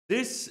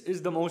This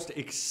is the most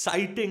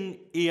exciting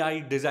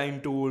AI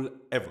design tool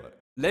ever.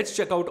 Let's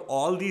check out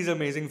all these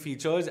amazing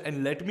features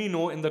and let me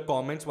know in the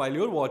comments while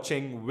you're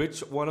watching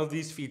which one of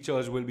these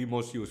features will be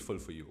most useful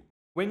for you.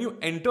 When you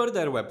enter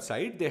their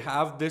website, they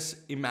have this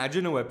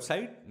imagine a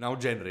website now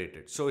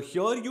generated. So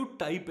here you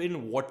type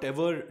in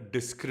whatever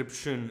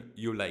description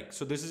you like.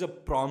 So this is a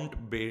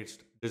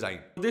prompt-based design.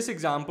 For this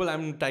example,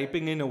 I'm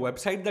typing in a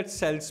website that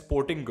sells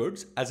sporting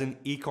goods as an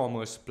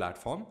e-commerce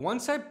platform.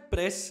 Once I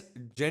press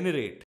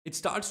generate, it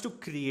starts to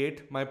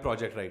create my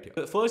project right here.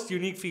 The first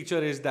unique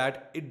feature is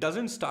that it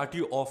doesn't start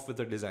you off with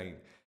a design.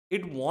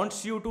 It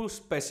wants you to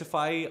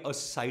specify a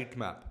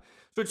sitemap.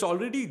 So it's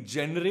already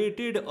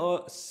generated a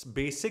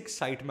basic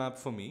sitemap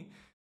for me.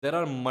 There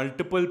are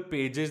multiple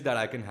pages that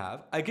I can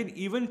have. I can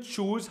even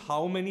choose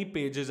how many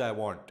pages I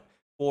want.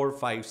 4,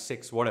 5,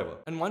 6, whatever.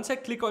 And once I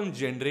click on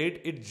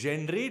generate, it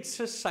generates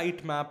a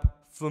sitemap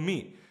for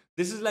me.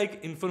 This is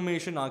like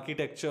information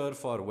architecture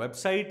for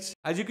websites.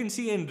 As you can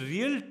see, in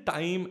real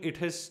time, it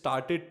has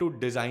started to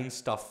design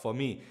stuff for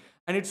me.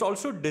 And it's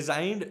also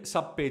designed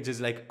sub pages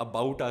like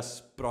about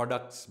us,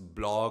 products,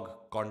 blog,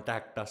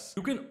 contact us.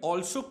 You can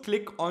also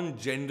click on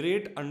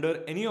generate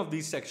under any of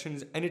these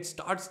sections and it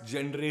starts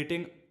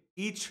generating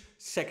each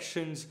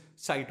section's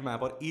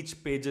sitemap or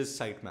each page's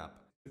sitemap.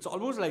 It's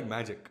almost like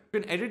magic. You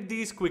can edit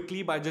these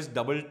quickly by just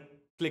double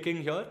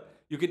clicking here.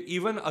 You can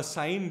even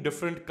assign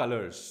different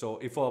colors. So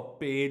if a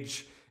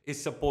page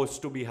is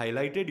supposed to be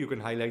highlighted, you can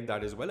highlight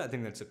that as well. I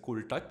think that's a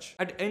cool touch.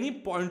 At any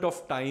point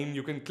of time,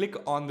 you can click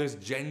on this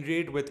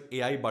generate with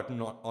AI button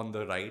on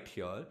the right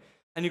here.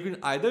 And you can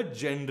either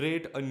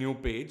generate a new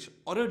page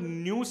or a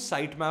new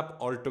sitemap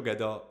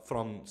altogether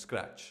from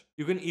scratch.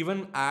 You can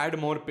even add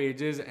more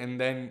pages and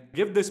then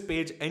give this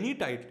page any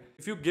title.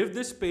 If you give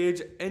this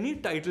page any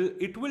title,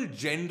 it will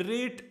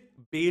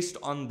generate based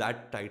on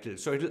that title.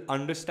 So it'll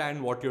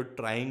understand what you're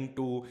trying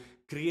to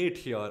create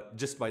here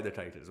just by the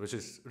titles, which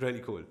is really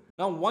cool.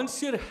 Now,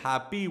 once you're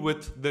happy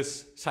with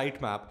this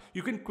sitemap,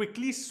 you can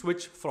quickly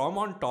switch from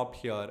on top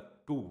here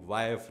to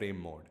wireframe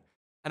mode.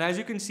 And as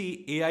you can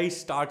see, AI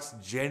starts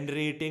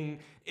generating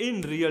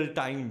in real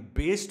time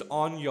based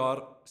on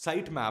your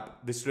sitemap,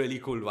 this really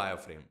cool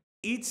wireframe.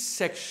 Each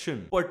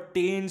section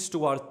pertains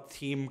to our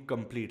theme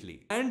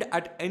completely. And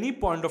at any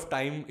point of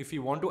time, if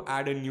you want to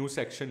add a new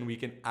section, we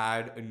can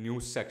add a new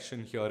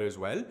section here as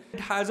well. It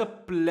has a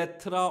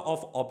plethora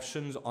of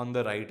options on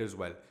the right as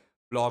well.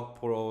 Blog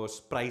posts,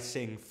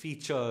 pricing,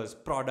 features,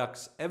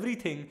 products,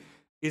 everything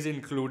is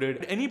included.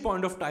 At any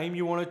point of time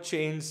you want to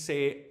change,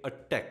 say, a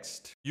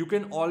text, you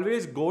can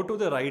always go to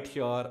the right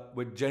here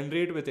with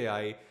generate with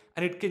AI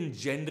and it can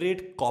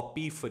generate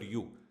copy for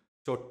you.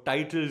 So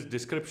titles,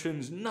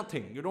 descriptions,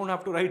 nothing. You don't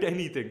have to write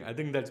anything. I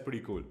think that's pretty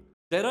cool.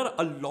 There are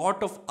a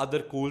lot of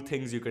other cool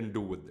things you can do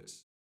with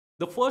this.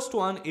 The first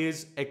one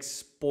is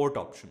export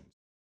options.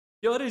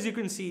 Here, as you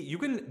can see, you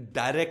can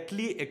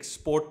directly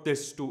export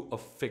this to a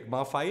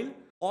Figma file,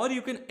 or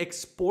you can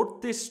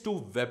export this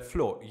to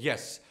Webflow.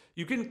 Yes,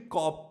 you can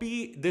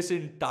copy this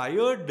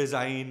entire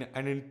design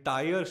and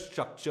entire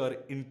structure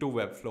into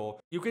Webflow.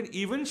 You can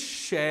even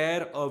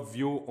share a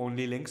view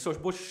only link. So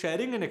both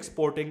sharing and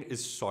exporting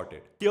is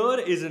sorted. Here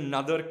is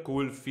another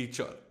cool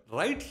feature.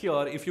 Right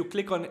here, if you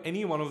click on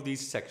any one of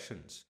these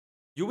sections,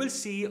 you will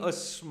see a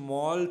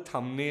small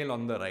thumbnail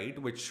on the right,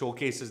 which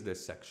showcases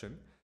this section.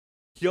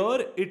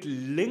 Here, it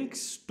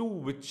links to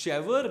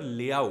whichever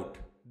layout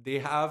they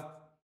have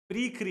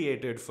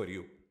pre-created for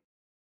you.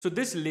 So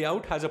this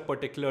layout has a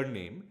particular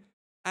name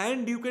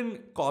and you can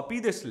copy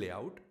this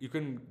layout. You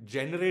can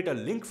generate a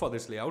link for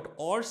this layout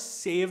or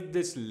save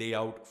this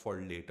layout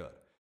for later.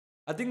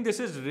 I think this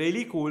is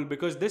really cool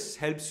because this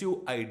helps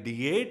you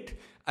ideate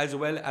as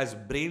well as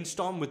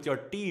brainstorm with your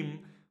team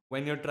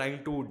when you're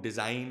trying to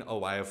design a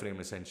wireframe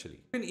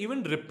essentially. You can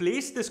even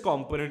replace this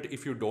component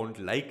if you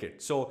don't like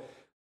it. So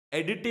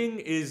editing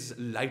is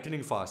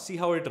lightning fast. See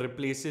how it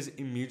replaces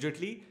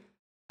immediately?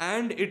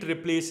 And it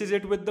replaces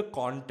it with the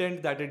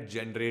content that it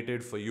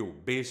generated for you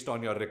based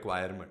on your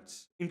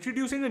requirements.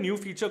 Introducing a new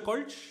feature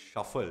called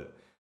Shuffle.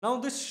 Now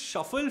this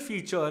Shuffle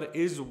feature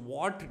is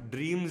what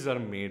dreams are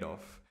made of.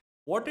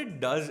 What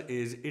it does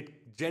is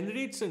it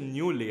generates a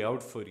new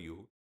layout for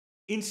you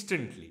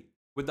instantly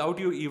without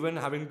you even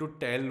having to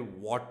tell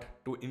what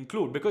to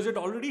include because it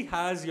already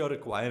has your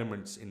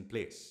requirements in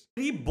place.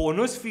 3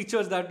 bonus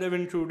features that they've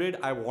included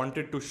I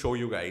wanted to show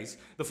you guys.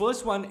 The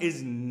first one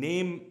is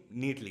name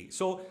neatly.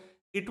 So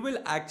it will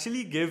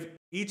actually give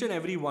each and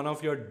every one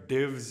of your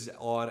divs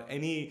or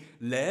any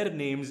layer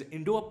names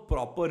into a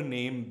proper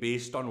name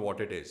based on what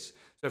it is.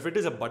 So if it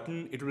is a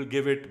button, it will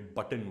give it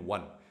button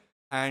 1.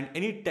 And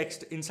any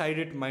text inside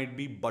it might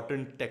be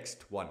button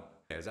text 1.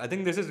 Yes, I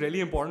think this is really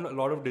important. A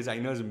lot of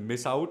designers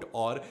miss out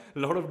or a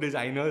lot of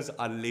designers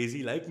are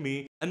lazy like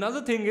me.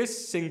 Another thing is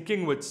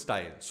syncing with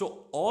style.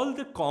 So all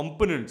the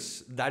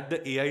components that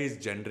the AI is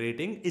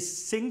generating is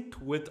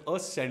synced with a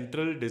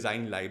central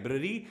design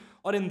library,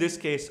 or in this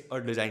case, a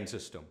design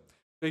system.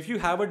 So if you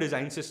have a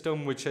design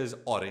system which is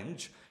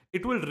orange,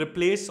 it will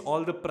replace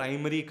all the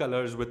primary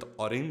colors with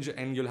orange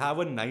and you'll have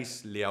a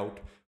nice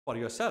layout for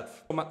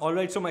yourself.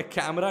 Alright, so my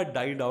camera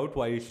died out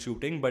while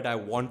shooting, but I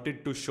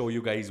wanted to show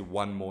you guys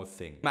one more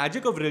thing.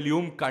 Magic of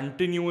Relume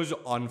continues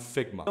on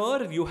Figma.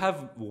 Here you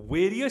have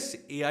various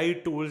AI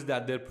tools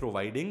that they're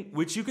providing,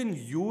 which you can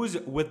use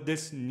with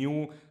this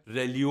new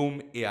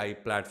Relume AI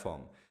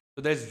platform.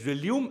 So there's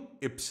Relume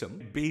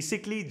Ipsum,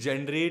 basically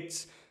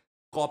generates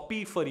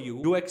copy for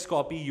you, UX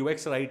copy,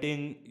 UX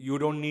writing. You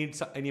don't need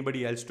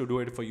anybody else to do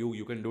it for you.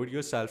 You can do it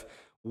yourself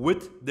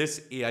with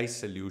this AI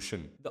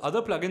solution. The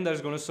other plugin that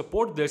is going to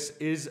support this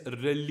is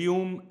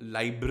Relume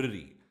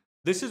Library.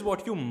 This is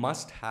what you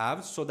must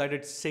have so that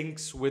it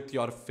syncs with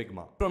your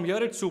Figma. From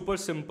here, it's super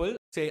simple.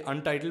 Say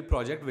untitled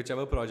project,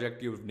 whichever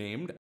project you've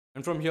named.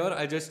 And from here,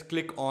 I just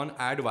click on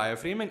add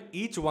wireframe, and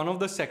each one of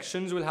the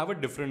sections will have a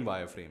different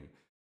wireframe.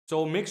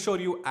 So make sure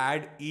you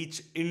add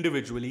each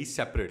individually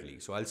separately.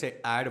 So I'll say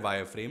add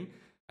wireframe.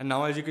 And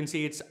now as you can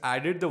see, it's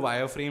added the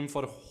wireframe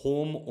for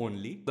home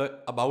only. The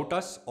about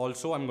us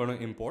also I'm going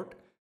to import.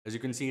 As you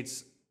can see,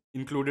 it's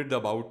included the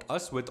about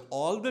us with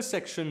all the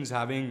sections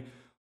having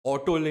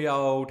auto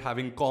layout,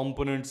 having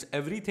components,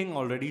 everything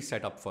already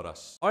set up for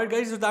us. Alright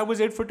guys, so that was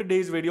it for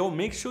today's video.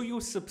 Make sure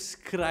you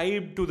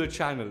subscribe to the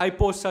channel. I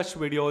post such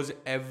videos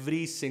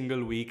every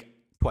single week,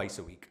 twice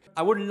a week.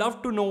 I would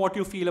love to know what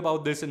you feel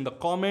about this in the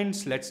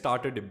comments. Let's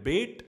start a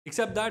debate.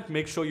 Except that,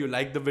 make sure you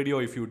like the video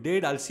if you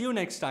did. I'll see you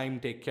next time.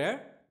 Take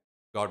care.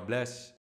 God bless.